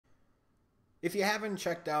If you haven't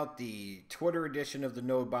checked out the Twitter edition of the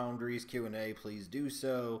No Boundaries Q&A, please do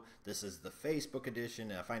so. This is the Facebook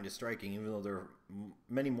edition, and I find it striking, even though there are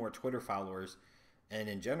many more Twitter followers, and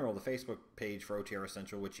in general, the Facebook page for OTR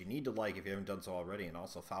Central, which you need to like if you haven't done so already, and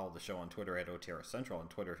also follow the show on Twitter at OTR Central on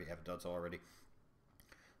Twitter if you haven't done so already.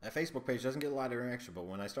 That Facebook page doesn't get a lot of interaction, but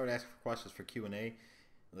when I start asking for questions for Q&A,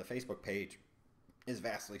 the Facebook page is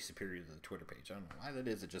vastly superior to the Twitter page. I don't know why that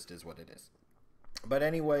is. It just is what it is. But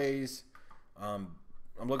anyways, I'm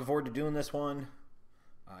looking forward to doing this one.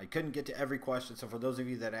 I couldn't get to every question, so for those of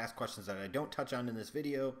you that ask questions that I don't touch on in this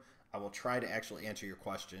video, I will try to actually answer your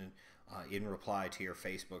question in reply to your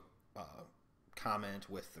Facebook comment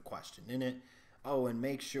with the question in it. Oh, and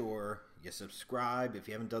make sure you subscribe if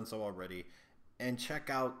you haven't done so already, and check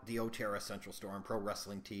out the OTRS Central store on Pro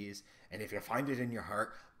Wrestling Tees. And if you find it in your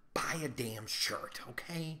heart, buy a damn shirt,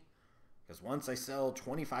 okay? Because once I sell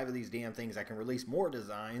 25 of these damn things, I can release more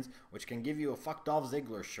designs, which can give you a Fuck Dolph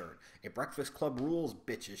Ziggler shirt, a Breakfast Club Rules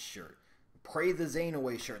Bitches shirt, Pray the Zane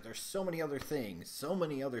Away shirt. There's so many other things, so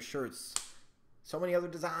many other shirts, so many other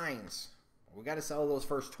designs. We got to sell those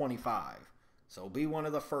first 25. So be one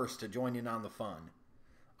of the first to join in on the fun.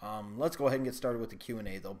 Let's go ahead and get started with the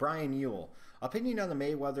Q&A, though. Brian Ewell, opinion on the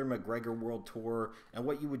Mayweather-McGregor World Tour and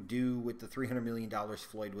what you would do with the $300 million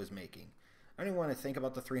Floyd was making. I don't even want to think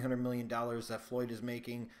about the $300 million that Floyd is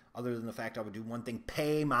making, other than the fact I would do one thing: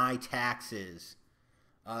 pay my taxes.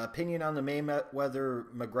 Opinion on the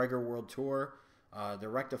Mayweather-McGregor World Tour. They're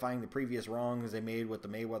rectifying the previous wrongs they made with the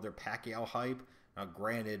Mayweather-Pacquiao hype. Now,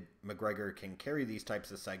 granted, McGregor can carry these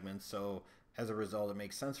types of segments, so as a result, it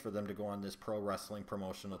makes sense for them to go on this pro wrestling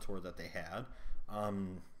promotional tour that they had.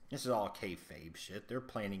 This is all kayfabe shit. They're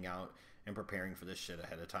planning out and preparing for this shit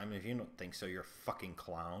ahead of time. And if you don't think so, you're a fucking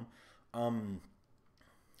clown.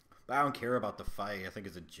 But I don't care about the fight. I think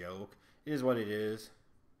it's a joke. It is what it is.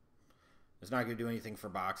 It's not going to do anything for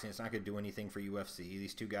boxing. It's not going to do anything for UFC.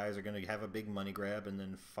 These two guys are going to have a big money grab, and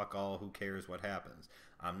then fuck all, who cares what happens.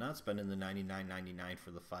 I'm not spending the $99.99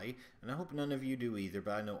 for the fight, and I hope none of you do either,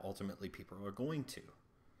 but I know ultimately people are going to.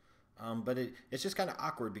 But it's just kind of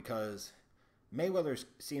awkward because Mayweather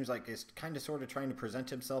seems like is kind of sort of trying to present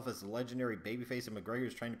himself as the legendary babyface, and McGregor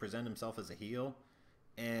is trying to present himself as a heel.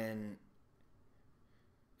 And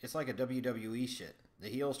it's like a WWE shit. The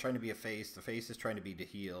heel is trying to be a face, the face is trying to be the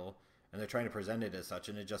heel, and they're trying to present it as such,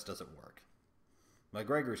 and it just doesn't work.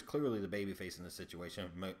 McGregor is clearly the babyface in this situation.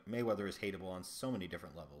 Mayweather is hateable on so many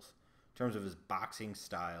different levels. In terms of his boxing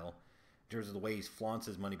style, in terms of the way he flaunts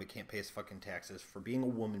his money but can't pay his fucking taxes, for being a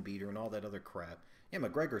woman beater and all that other crap. Yeah,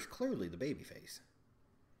 McGregor is clearly the babyface.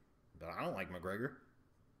 But I don't like McGregor.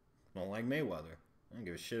 I don't like Mayweather. I don't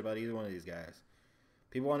give a shit about either one of these guys.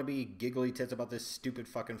 People want to be giggly tits about this stupid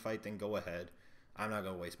fucking fight, then go ahead. I'm not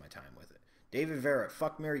going to waste my time with it. David Verrett,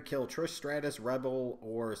 fuck, marry, kill, Trish Stratus, Rebel,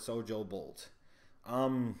 or Sojo Bolt.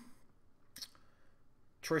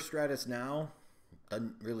 Trish Stratus now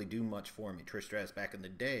doesn't really do much for me. Trish Stratus back in the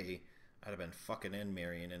day, I'd have been fucking and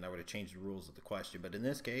marrying, and I would have changed the rules of the question. But in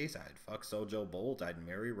this case, I'd fuck Sojo Bolt, I'd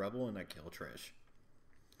marry Rebel, and I'd kill Trish.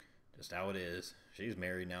 Just how it is. She's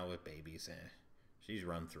married now with babies. She's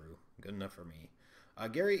run through. Good enough for me.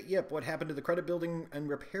 Gary, yep, what happened to the credit building and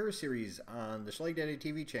repair series on the Schlag Daddy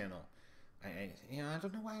TV channel? I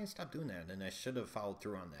don't know why I stopped doing that, and I should have followed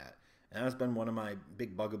through on that. And that's been one of my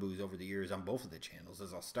big bugaboos over the years on both of the channels,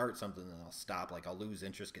 is I'll start something and I'll stop. Like, I'll lose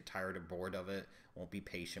interest, get tired or bored of it, won't be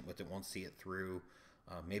patient with it, won't see it through.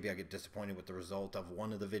 Maybe I get disappointed with the result of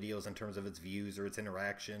one of the videos in terms of its views or its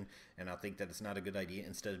interaction, and I'll think that it's not a good idea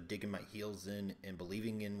instead of digging my heels in and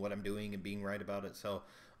believing in what I'm doing and being right about it. So,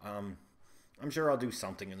 I'm sure I'll do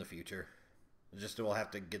something in the future. Just will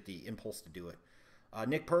have to get the impulse to do it.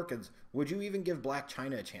 Nick Perkins, would you even give Blac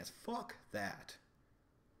Chyna a chance? Fuck that.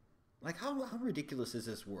 Like, how ridiculous is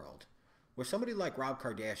this world? Where somebody like Rob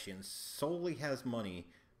Kardashian solely has money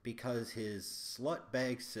because his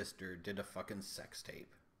slut-bag sister did a fucking sex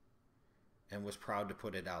tape. And was proud to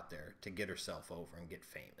put it out there to get herself over and get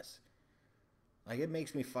famous. Like, it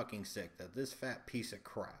makes me fucking sick that this fat piece of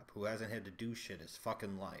crap, who hasn't had to do shit his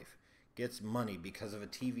fucking life, gets money because of a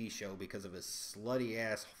TV show, because of his slutty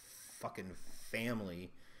ass fucking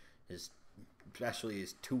family, especially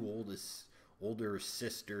his two older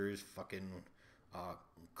sisters, fucking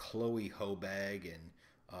Chloe Hobag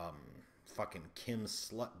and fucking Kim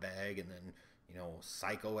Slutbag, and then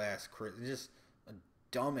psycho ass Chris. Just a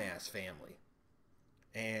dumbass family,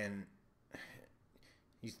 and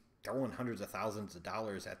he's throwing hundreds of thousands of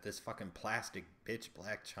dollars at this fucking plastic bitch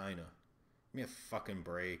Blac Chyna. Give me a fucking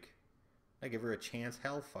break. I give her a chance?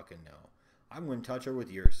 Hell fucking no. I wouldn't touch her with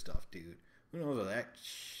your stuff, dude. Who knows what that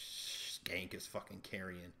skank is fucking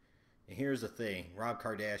carrying? And here's the thing, Rob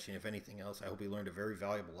Kardashian, if anything else, I hope he learned a very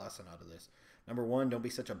valuable lesson out of this. Number one, don't be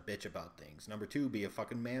such a bitch about things. Number two, be a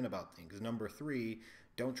fucking man about things. Number three,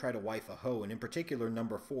 don't try to wife a hoe. And in particular,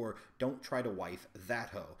 number four, don't try to wife that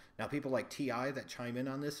hoe. Now, people like T.I. that chime in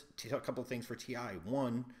on this, a couple of things for T.I.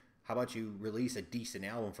 One, how about you release a decent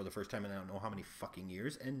album for the first time in I don't know how many fucking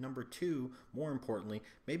years? And number two, more importantly,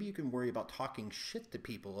 maybe you can worry about talking shit to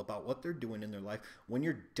people about what they're doing in their life when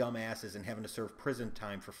you're dumbasses and having to serve prison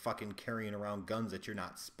time for fucking carrying around guns that you're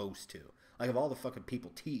not supposed to. Like, of all the fucking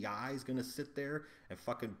people T.I. is going to sit there and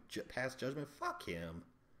fucking pass judgment, fuck him.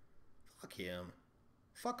 Fuck him.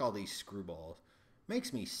 Fuck all these screwballs.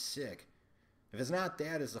 Makes me sick. If it's not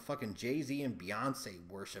that, it's the fucking Jay-Z and Beyonce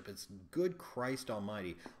worship. It's good Christ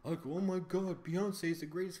almighty. Like, oh my God, Beyonce's the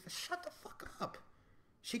greatest. Shut the fuck up.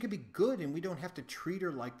 She could be good, and we don't have to treat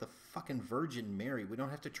her like the fucking Virgin Mary. We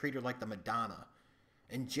don't have to treat her like the Madonna.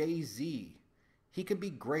 And Jay-Z, he could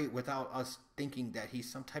be great without us thinking that he's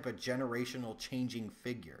some type of generational changing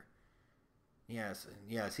figure. Yes,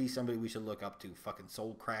 he's somebody we should look up to. Fucking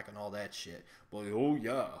soul crack and all that shit. Well, oh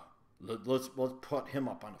yeah. Let's put him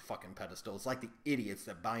up on a fucking pedestal. It's like the idiots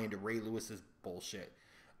that buy into Ray Lewis's bullshit.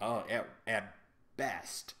 At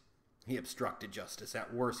best, he obstructed justice.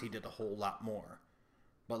 At worst, he did a whole lot more.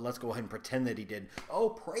 But let's go ahead and pretend that he did. Oh,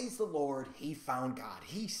 praise the Lord, he found God.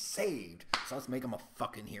 He's saved. So let's make him a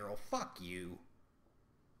fucking hero. Fuck you.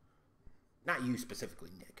 Not you specifically,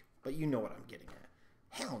 Nick. But you know what I'm getting at.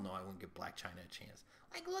 Hell no, I wouldn't give Blac Chyna a chance.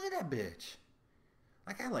 Like, look at that bitch.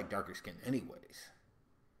 Like, I like darker skin anyways.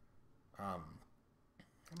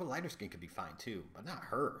 But lighter skin could be fine too, but not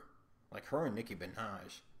her. Like, her and Nicki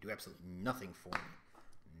Minaj do absolutely nothing for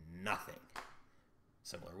me. Nothing.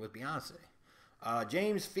 Similar with Beyonce.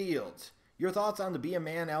 James Fields, your thoughts on the Be a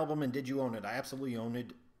Man album, and did you own it? I absolutely owned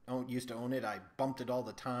it. Used to own it. I bumped it all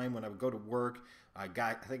the time when I would go to work. I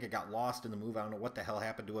think I got lost in the move. I don't know what the hell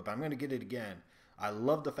happened to it, but I'm going to get it again. I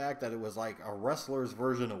love the fact that it was like a wrestler's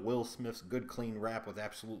version of Will Smith's good clean rap with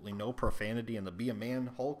absolutely no profanity in the Be a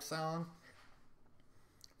Man Hulk song.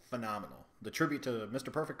 Phenomenal. The tribute to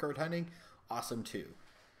Mr. Perfect Kurt Hennig, awesome too.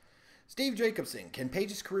 Steve Jacobson, can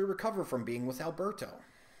Paige's career recover from being with Alberto?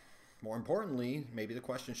 More importantly, maybe the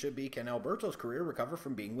question should be, can Alberto's career recover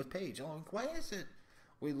from being with Paige? Why is it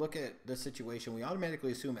we look at the situation, we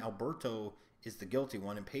automatically assume Alberto is the guilty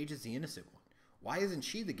one and Paige is the innocent one? Why isn't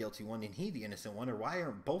she the guilty one and he the innocent one? Or why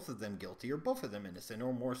aren't both of them guilty or both of them innocent,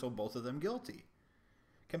 or more so both of them guilty?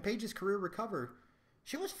 Can Paige's career recover?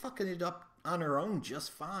 She was fucking it up on her own just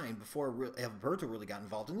fine before Alberto really got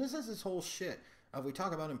involved. And this is this whole shit of, we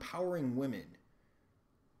talk about empowering women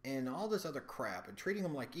and all this other crap and treating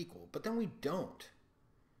them like equal, but then we don't.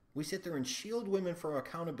 We sit there and shield women for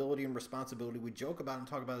accountability and responsibility. We joke about it and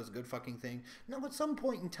talk about it as a good fucking thing. Now, at some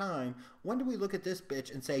point in time, when do we look at this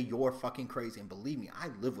bitch and say, you're fucking crazy? And believe me, I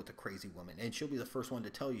live with a crazy woman, and she'll be the first one to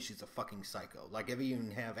tell you she's a fucking psycho. Like, I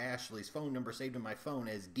even have Ashley's phone number saved in my phone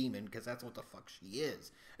as Demon, because that's what the fuck she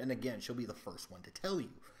is. And again, she'll be the first one to tell you.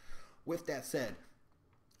 With that said,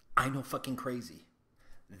 I know fucking crazy.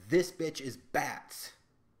 This bitch is bats.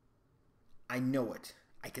 I know it.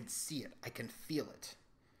 I can see it. I can feel it.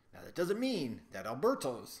 Now, that doesn't mean that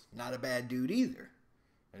Alberto's not a bad dude either.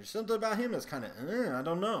 There's something about him that's kind of, I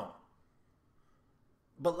don't know.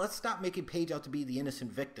 But let's stop making Paige out to be the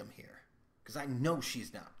innocent victim here. Because I know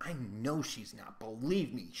she's not. I know she's not.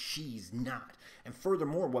 Believe me, she's not. And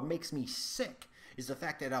furthermore, what makes me sick is the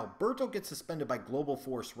fact that Alberto gets suspended by Global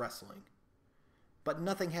Force Wrestling. But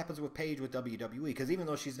nothing happens with Paige with WWE. Because even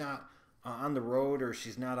though she's not on the road or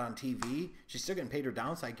she's not on TV, she's still getting paid her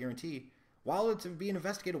downside guarantee. While it's being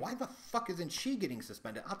investigated, why the fuck isn't she getting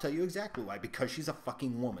suspended? I'll tell you exactly why. Because she's a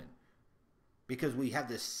fucking woman. Because we have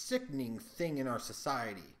this sickening thing in our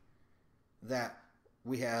society that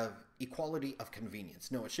we have equality of convenience.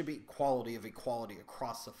 No, it should be equality of equality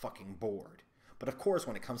across the fucking board. But of course,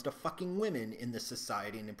 when it comes to fucking women in this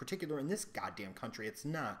society, and in particular in this goddamn country, it's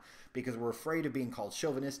not. Because we're afraid of being called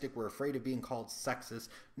chauvinistic. We're afraid of being called sexist.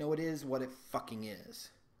 No, it is what it fucking is.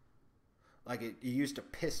 Like, it used to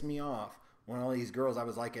piss me off when all these girls I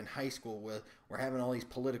was like in high school with were having all these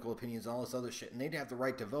political opinions and all this other shit, and they'd have the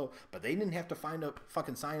right to vote, but they didn't have to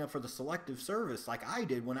fucking sign up for the selective service like I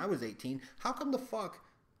did when I was 18. How come the fuck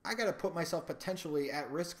I gotta put myself potentially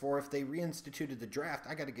at risk for, if they reinstituted the draft,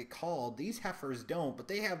 I gotta get called? These heifers don't, but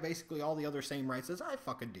they have basically all the other same rights as I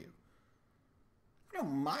fucking do. I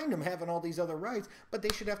don't mind them having all these other rights, but they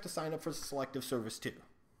should have to sign up for the selective service too.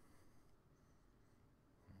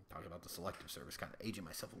 Talking about the selective service, kind of aging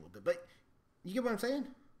myself a little bit, but you get what I'm saying?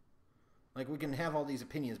 Like, we can have all these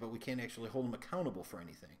opinions, but we can't actually hold them accountable for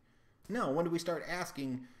anything. No, when do we start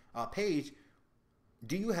asking Paige,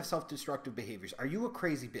 Do you have self-destructive behaviors? Are you a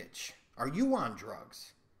crazy bitch? Are you on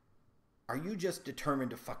drugs? Are you just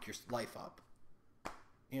determined to fuck your life up?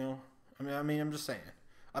 You know, I'm just saying.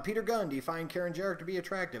 Peter Gunn, do you find Karen Jarrett to be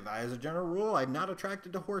attractive? As a general rule, I'm not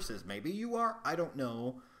attracted to horses. Maybe you are. I don't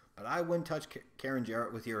know. But I wouldn't touch Karen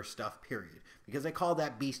Jarrett with your stuff, period. Because they call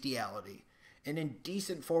that bestiality. And in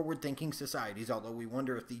decent, forward-thinking societies, although we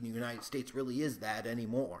wonder if the United States really is that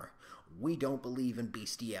anymore, we don't believe in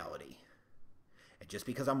bestiality. And just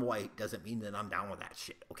because I'm white doesn't mean that I'm down with that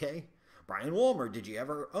shit, okay? Brian Wolmer, did you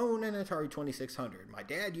ever own an Atari 2600? My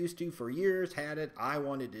dad used to for years, had it. I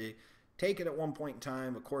wanted to take it at one point in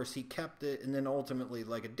time. Of course, he kept it, and then ultimately,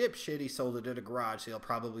 like a dipshit, he sold it at a garage sale,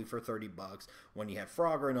 probably for $30. When you had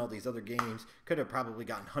Frogger and all these other games, could have probably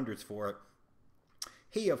gotten hundreds for it.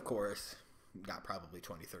 He, of course, got probably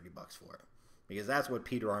 $20, $30 for it. Because that's what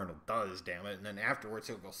Peter Arnold does, damn it. And then afterwards,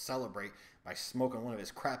 he'll go celebrate by smoking one of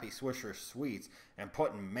his crappy Swisher Sweets and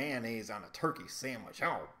putting mayonnaise on a turkey sandwich.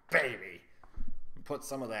 Oh, baby! And put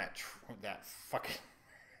some of that fucking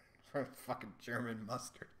German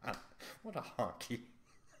mustard on. What a honky.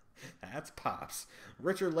 That's Pops.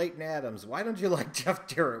 Richard Layton Adams, why don't you like Jeff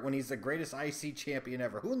Jarrett when he's the greatest IC champion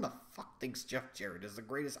ever? Who in the fuck thinks Jeff Jarrett is the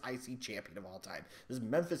greatest IC champion of all time? This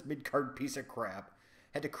Memphis mid-card piece of crap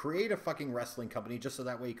had to create a fucking wrestling company just so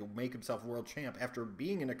that way he could make himself world champ after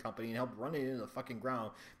being in a company and helped run it into the fucking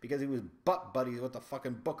ground because he was butt buddies with the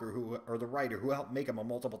fucking booker or the writer who helped make him a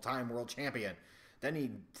multiple time world champion. Then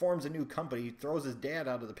he forms a new company, throws his dad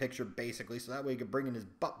out of the picture basically so that way he could bring in his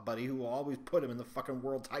butt buddy who will always put him in the fucking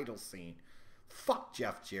world title scene. Fuck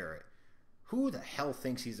Jeff Jarrett. Who the hell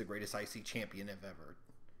thinks he's the greatest IC champion of ever?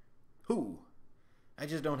 Who? I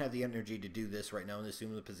just don't have the energy to do this right now and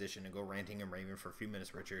assume the position and go ranting and raving for a few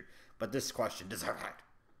minutes, Richard. But this question deserves it.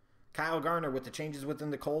 Kyle Garner, with the changes within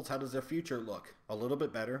the Colts, how does their future look? A little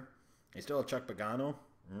bit better. They still have Chuck Pagano.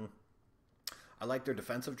 I like their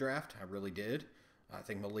defensive draft. I really did. I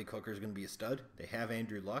think Malik Hooker is going to be a stud. They have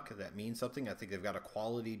Andrew Luck. That means something. I think they've got a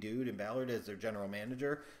quality dude in Ballard as their general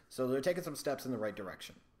manager. So they're taking some steps in the right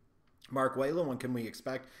direction. Mark Whalen, when can we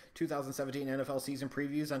expect 2017 NFL season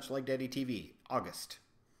previews on Schleg Daddy TV? August.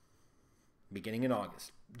 Beginning in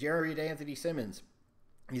August. Jared Anthony Simmons.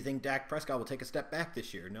 You think Dak Prescott will take a step back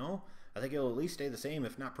this year? No. I think he'll at least stay the same,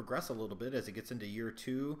 if not progress a little bit as he gets into year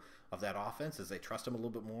 2 of that offense, as they trust him a little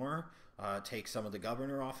bit more, take some of the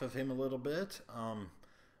governor off of him a little bit.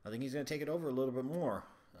 I think he's going to take it over a little bit more.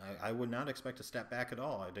 I would not expect a step back at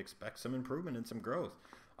all. I'd expect some improvement and some growth.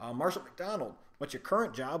 Marshall McDonald, what's your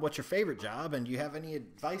current job? What's your favorite job? And do you have any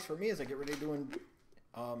advice for me as I get ready to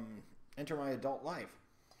enter my adult life?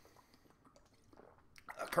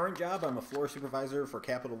 Current job, I'm a floor supervisor for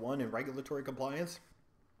Capital One in regulatory compliance,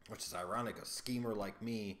 which is ironic. A schemer like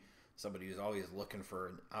me, somebody who's always looking for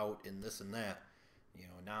an out in this and that,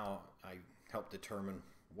 now I help determine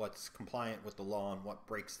what's compliant with the law and what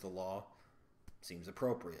breaks the law. Seems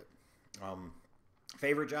appropriate.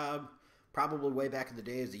 Favorite job, probably way back in the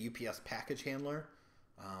day, is the UPS package handler.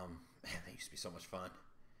 Man, that used to be so much fun.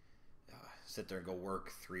 Sit there and go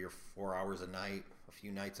work 3 or 4 hours a night, a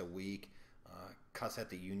few nights a week, cuss at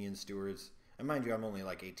the union stewards. And mind you, I'm only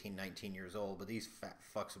like 18, 19 years old, but these fat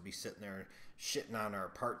fucks would be sitting there shitting on our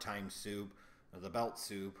part-time soup, the belt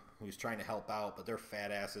soup, who's trying to help out, but their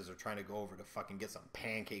fat asses are trying to go over to fucking get some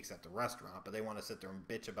pancakes at the restaurant, but they want to sit there and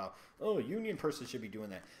bitch about, oh, a union person should be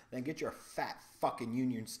doing that. Then get your fat fucking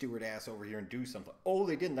union steward ass over here and do something. Oh,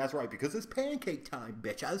 they didn't. That's right, because it's pancake time,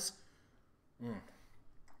 bitches. I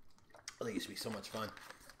think it used to be so much fun.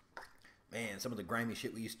 Man, some of the grimy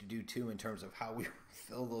shit we used to do, too, in terms of how we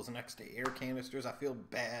fill those next to air canisters. I feel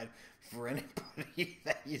bad for anybody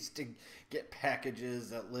that used to get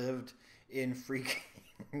packages that lived in freaking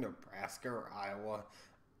Nebraska or Iowa.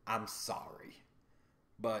 I'm sorry.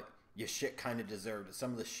 But you shit kind of deserved it.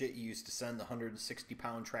 Some of the shit you used to send, the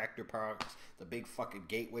 160-pound tractor parks, the big fucking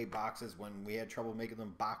gateway boxes when we had trouble making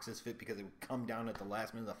them boxes fit because it would come down at the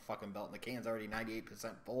last minute of the fucking belt and the can's already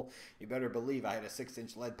 98% full. You better believe I had a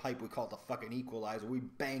 6-inch lead pipe we called the fucking equalizer. We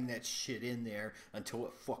banged that shit in there until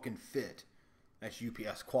it fucking fit. That's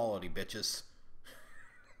UPS quality, bitches.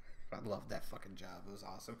 I loved that fucking job. It was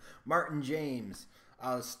awesome. Martin James.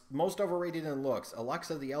 Most overrated in looks.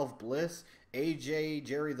 Alexa the Elf Bliss, AJ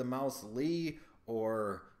Jerry the Mouse Lee,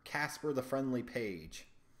 or Casper the Friendly Page.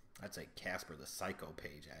 I'd say Casper the Psycho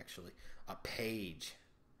Page, actually. A Page.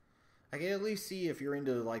 I can at least see if you're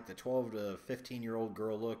into like the 12 to 15-year-old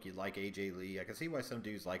girl look, you'd like AJ Lee. I can see why some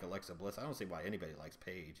dudes like Alexa Bliss. I don't see why anybody likes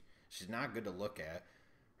Paige. She's not good to look at.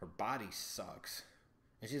 Her body sucks.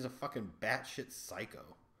 And she's a fucking batshit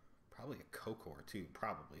psycho. Probably a coke whore, too.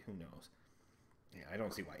 Probably. Who knows? Yeah, I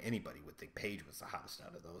don't see why anybody would think Paige was the hottest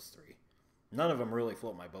out of those three. None of them really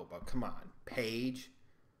float my boat, but come on. Paige?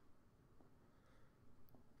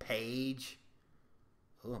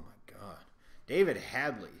 Oh my god. David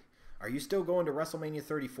Hadley. Are you still going to WrestleMania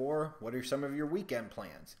 34? What are some of your weekend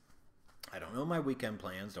plans? I don't know my weekend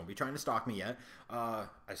plans. Don't be trying to stalk me yet. I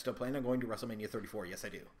still plan on going to WrestleMania 34. Yes, I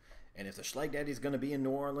do. And if the Schlag Daddy's going to be in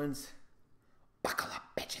New Orleans, buckle up,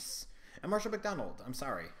 bitches. And Marshall McDonald, I'm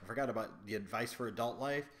sorry. I forgot about the advice for adult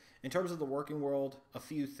life. In terms of the working world, a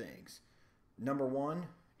few things. Number one,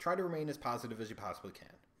 try to remain as positive as you possibly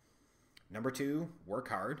can. Number two, work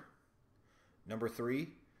hard. Number three,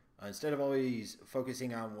 instead of always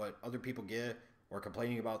focusing on what other people get or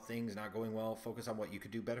complaining about things not going well, focus on what you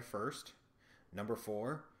could do better first. Number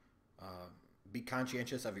four, be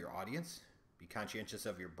conscientious of your audience. Be conscientious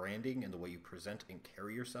of your branding and the way you present and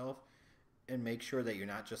carry yourself. And make sure that you're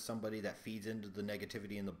not just somebody that feeds into the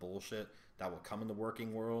negativity and the bullshit that will come in the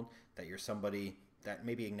working world, that you're somebody that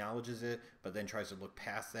maybe acknowledges it, but then tries to look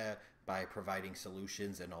past that by providing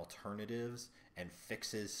solutions and alternatives and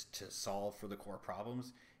fixes to solve for the core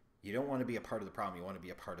problems. You don't want to be a part of the problem. You want to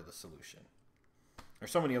be a part of the solution.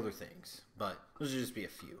 There's so many other things, but those will just be a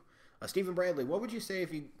few. Stephen Bradley, what would you say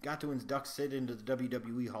if you got to induct Sid into the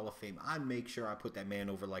WWE Hall of Fame? I'd make sure I put that man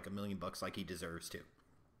over like $1 million like he deserves to.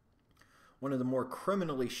 One of the more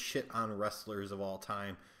criminally shit on wrestlers of all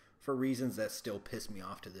time for reasons that still piss me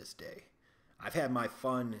off to this day. I've had my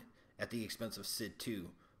fun at the expense of Sid too,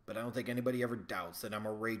 but I don't think anybody ever doubts that I'm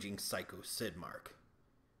a raging psycho Sid Mark.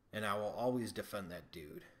 And I will always defend that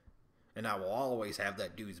dude. And I will always have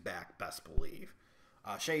that dude's back, best believe.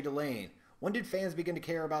 Shay Delane, when did fans begin to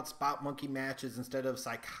care about spot monkey matches instead of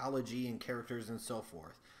psychology and characters and so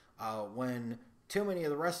forth? When too many of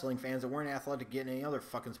the wrestling fans that weren't athletic get in any other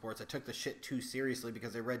fucking sports that took the shit too seriously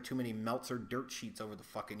because they read too many Meltzer dirt sheets over the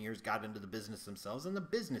fucking years, got into the business themselves, and the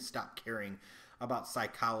business stopped caring about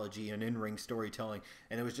psychology and in-ring storytelling,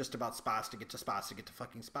 and it was just about spots to get to spots to get to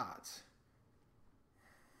fucking spots.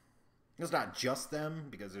 It's not just them,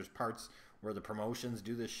 because there's parts where the promotions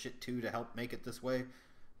do this shit too to help make it this way,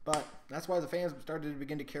 but that's why the fans started to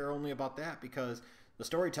begin to care only about that, because the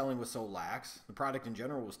storytelling was so lax. The product in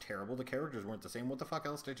general was terrible. The characters weren't the same. What the fuck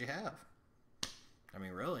else did you have? I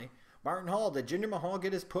mean, really? Martin Hall, did Jinder Mahal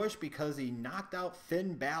get his push because he knocked out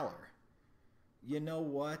Finn Balor? You know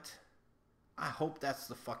what? I hope that's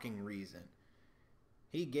the fucking reason.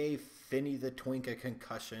 He gave Finny the Twink a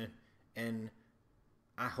concussion, and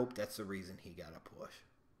I hope that's the reason he got a push.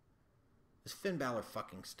 This Finn Balor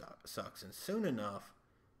fucking sucks, and soon enough,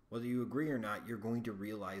 whether you agree or not, you're going to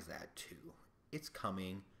realize that too. It's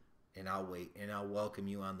coming, and I'll wait, and I'll welcome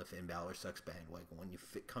you on the Finn Balor sucks bandwagon when you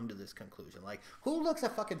come to this conclusion. Like, who looks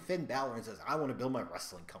at fucking Finn Balor and says, I want to build my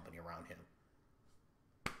wrestling company around him?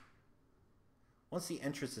 Once the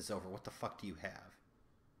entrance is over, what the fuck do you have?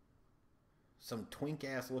 Some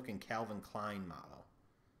twink-ass looking Calvin Klein model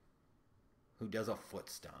who does a foot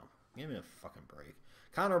stomp. Give me a fucking break.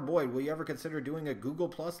 Connor Boyd, will you ever consider doing a Google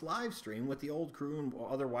Plus live stream with the old crew and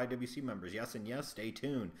other YWC members? Yes and yes, stay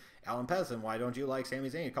tuned. Alan Pesson, why don't you like Sami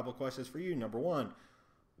Zayn? A couple questions for you. Number one,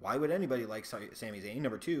 why would anybody like Sami Zayn?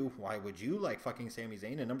 Number two, why would you like fucking Sami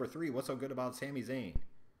Zayn? And number three, what's so good about Sami Zayn?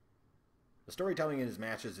 The storytelling in his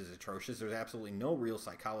matches is atrocious. There's absolutely no real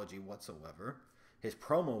psychology whatsoever. His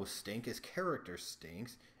promos stink. His character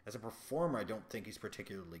stinks. As a performer, I don't think he's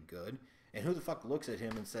particularly good. And who the fuck looks at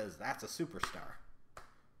him and says, that's a superstar?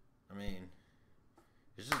 I mean,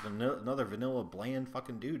 it's just another vanilla, bland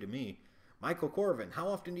fucking dude to me. Michael Corvin, how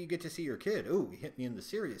often do you get to see your kid? Ooh, he hit me in the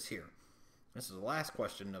serious here. This is the last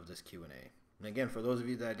question of this Q&A. And again, for those of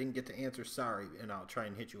you that I didn't get to answer, sorry, and I'll try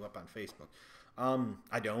and hit you up on Facebook.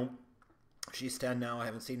 I don't. She's 10 now. I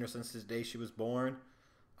haven't seen her since the day she was born.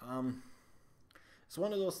 It's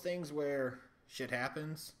one of those things where shit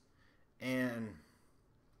happens, and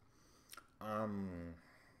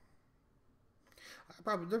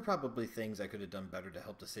there are probably things I could have done better to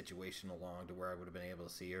help the situation along to where I would have been able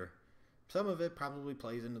to see her. Some of it probably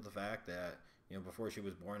plays into the fact that, you know, before she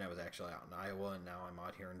was born, I was actually out in Iowa, and now I'm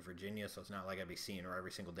out here in Virginia, so it's not like I'd be seeing her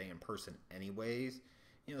every single day in person anyways.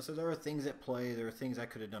 You know, so there are things at play. There are things I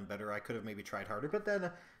could have done better. I could have maybe tried harder. But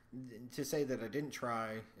then to say that I didn't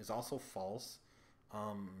try is also false.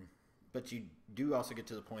 But you do also get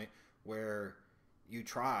to the point where you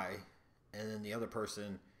try, and then the other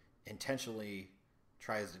person intentionally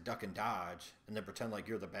tries to duck and dodge and then pretend like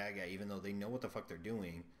you're the bad guy, even though they know what the fuck they're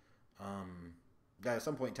doing. That at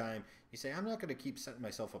some point in time, you say, I'm not going to keep setting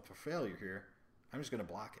myself up for failure here. I'm just going to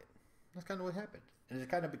block it. That's kind of what happened. And it's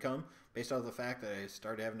kind of become, based on the fact that I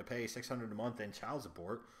started having to pay $600 a month in child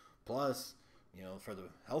support, plus for the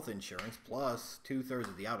health insurance, plus 2/3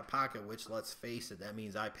 of the out of pocket, which, let's face it, that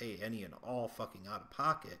means I pay any and all fucking out of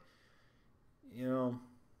pocket. I'm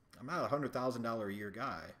not $100,000 a year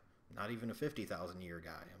guy, not even a $50,000 a year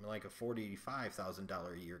guy. I'm like a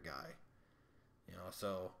 $45,000 a year guy.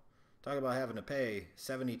 So talk about having to pay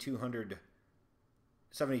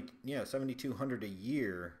 $7,200 a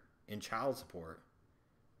year in child support.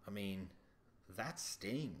 I mean, that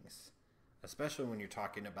stings, especially when you're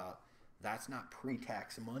talking about that's not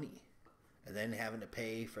pre-tax money, and then having to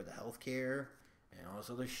pay for the health care and all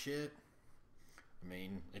this other shit. I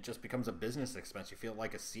mean, it just becomes a business expense. You feel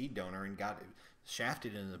like a seed donor and got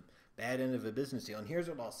shafted in the bad end of a business deal. And here's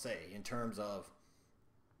what I'll say in terms of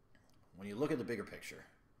when you look at the bigger picture,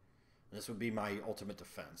 and this would be my ultimate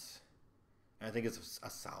defense, and I think it's a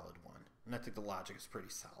solid one, and I think the logic is pretty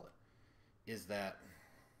solid, is that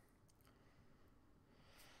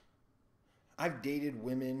I've dated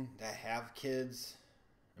women that have kids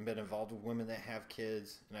and been involved with women that have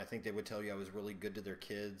kids, and I think they would tell you I was really good to their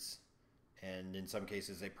kids. And in some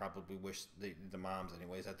cases, they probably wish, the moms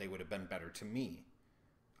anyways, that they would have been better to me.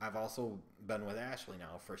 I've also been with Ashley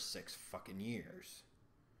now for 6 fucking years.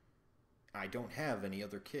 I don't have any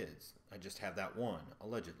other kids. I just have that one,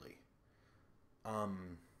 allegedly.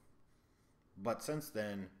 But since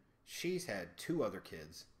then, she's had 2 other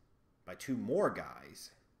kids by 2 more guys.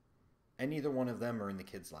 And neither one of them are in the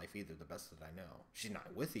kid's life either, the best that I know. She's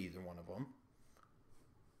not with either one of them.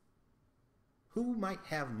 Who might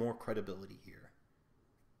have more credibility here?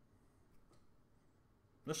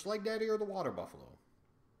 The Schleg Daddy or the Water Buffalo?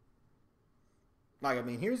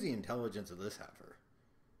 Here's the intelligence of this heifer.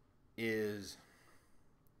 Is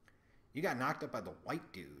you got knocked up by the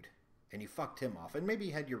white dude and you fucked him off. And maybe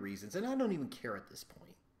you had your reasons, and I don't even care at this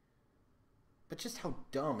point. But just how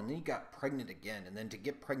dumb. And then you got pregnant again, and then to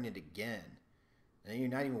get pregnant again, and then you're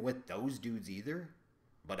not even with those dudes either.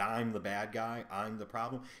 But I'm the bad guy. I'm the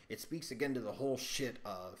problem. It speaks again to the whole shit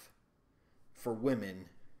of, for women,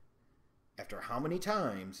 after how many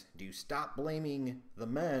times do you stop blaming the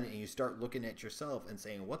men and you start looking at yourself and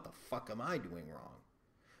saying, what the fuck am I doing wrong?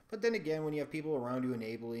 But then again, when you have people around you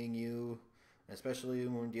enabling you, especially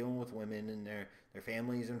when we're dealing with women and their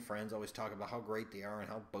families and friends always talk about how great they are and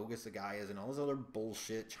how bogus the guy is and all this other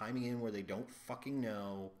bullshit, chiming in where they don't fucking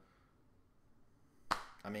know.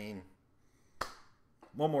 I mean,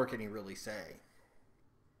 what more can he really say?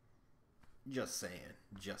 Just saying.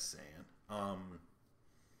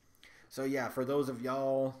 So yeah, for those of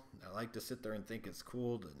y'all that like to sit there and think it's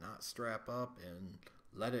cool to not strap up and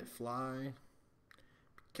let it fly,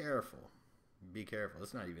 be careful.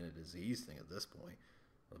 It's not even a disease thing at this point.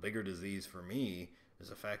 The bigger disease for me is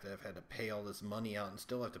the fact that I've had to pay all this money out and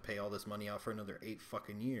still have to pay all this money out for another 8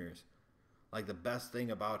 fucking years. Like, the best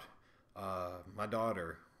thing about my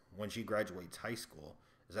daughter when she graduates high school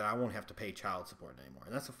is that I won't have to pay child support anymore.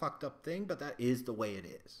 And that's a fucked up thing, but that is the way it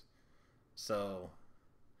is. So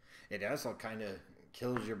it also kind of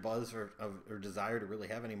kills your buzz or desire to really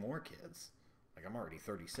have any more kids. Like, I'm already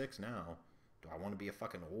 36 now. Do I want to be a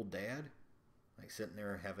fucking old dad? Like, sitting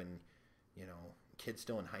there having, kids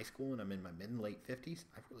still in high school and I'm in my mid and late 50s?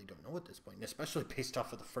 I really don't know at this point. And especially based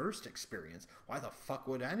off of the first experience. Why the fuck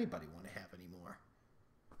would anybody want to have any more?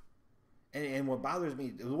 And what bothers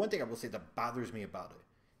me, the one thing I will say that bothers me about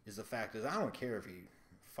it is the fact is I don't care if you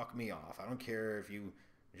fuck me off. I don't care if you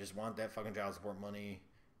just want that fucking child support money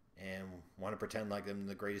and want to pretend like I'm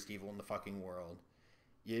the greatest evil in the fucking world.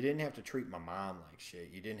 You didn't have to treat my mom like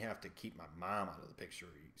shit. You didn't have to keep my mom out of the picture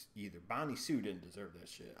either. Bonnie Sue didn't deserve that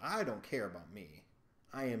shit. I don't care about me.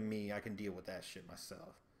 I am me. I can deal with that shit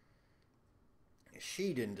myself.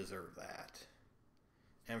 She didn't deserve that.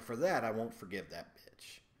 And for that, I won't forgive that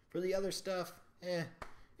bitch. For the other stuff, it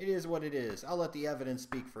is what it is. I'll let the evidence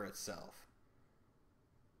speak for itself.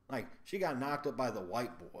 Like, she got knocked up by the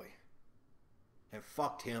white boy and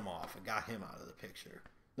fucked him off and got him out of the picture.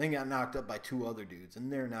 Then got knocked up by 2 other dudes,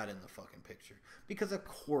 and they're not in the fucking picture. Because of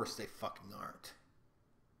course they fucking aren't.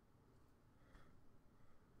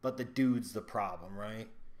 But the dude's the problem, right?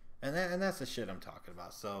 And that's the shit I'm talking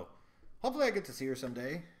about. So, hopefully I get to see her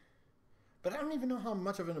someday. But I don't even know how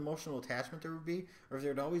much of an emotional attachment there would be, or if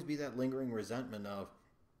there'd always be that lingering resentment of,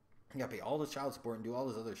 you gotta pay all this child support and do all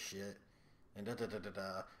this other shit, and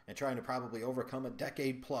and trying to probably overcome a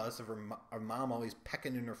decade plus of her mom always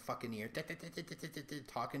pecking in her fucking ear,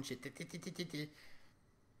 talking shit.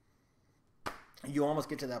 You almost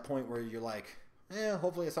get to that point where you're like,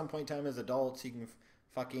 hopefully at some point in time as adults you can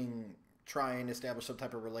fucking try and establish some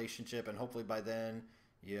type of relationship, and hopefully by then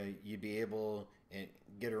you'd be able to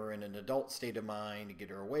get her in an adult state of mind, to get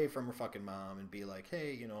her away from her fucking mom, and be like,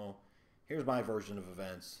 hey, Here's my version of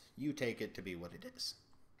events. You take it to be what it is.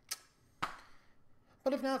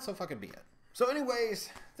 But if not, so fucking be it. So anyways,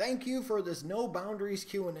 thank you for this No Boundaries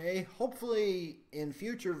Q&A. Hopefully in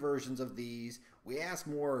future versions of these, we ask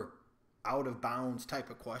more out of bounds type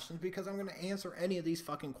of questions, because I'm going to answer any of these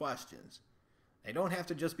fucking questions. They don't have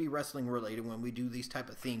to just be wrestling related when we do these type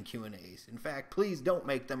of theme Q&As. In fact, please don't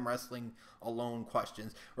make them wrestling alone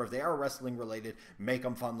questions. Or if they are wrestling related, make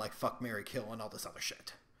them fun like fuck, marry, kill, and all this other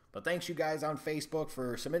shit. But thanks you guys on Facebook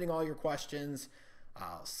for submitting all your questions.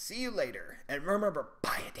 I'll see you later. And remember,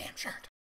 buy a damn shirt.